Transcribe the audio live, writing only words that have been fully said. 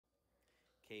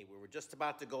Okay, we were just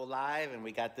about to go live and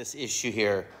we got this issue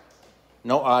here.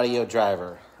 No audio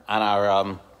driver on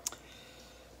our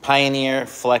Pioneer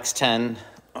FLX10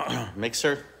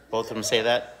 Mixer. Both of them say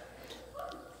that.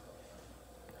 I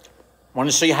want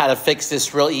to show you how to fix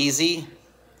this real easy.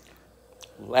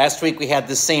 Last week we had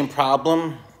the same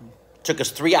problem. Took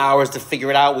us 3 hours to figure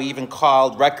it out. We even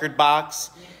called Rekordbox,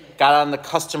 got on the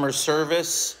customer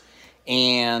service,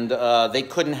 and they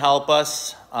couldn't help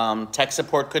us. Tech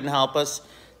support couldn't help us.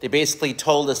 They basically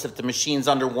told us if the machine's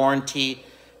under warranty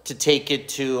to take it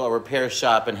to a repair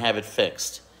shop and have it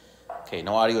fixed. Okay,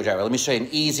 no audio driver. Let me show you an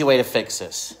easy way to fix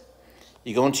this.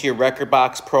 You go into your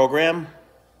Rekordbox program.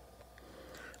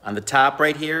 On the top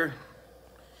right here,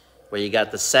 where you got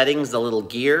the settings, the little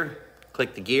gear,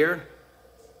 click the gear.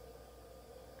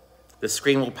 The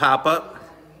screen will pop up.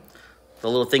 The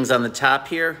little things on the top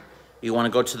here, you want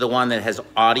to go to the one that has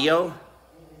audio.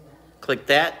 Click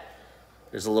that.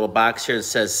 There's a little box here that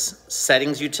says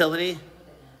Settings Utility.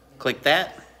 Click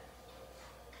that.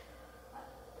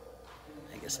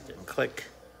 I guess it didn't click.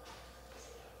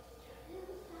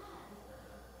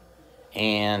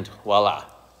 And voila.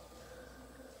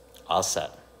 All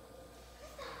set.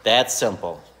 That's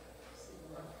simple.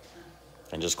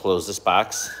 And just close this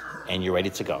box and you're ready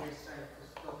to go.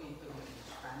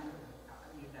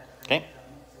 Okay?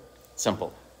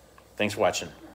 Simple. Thanks for watching.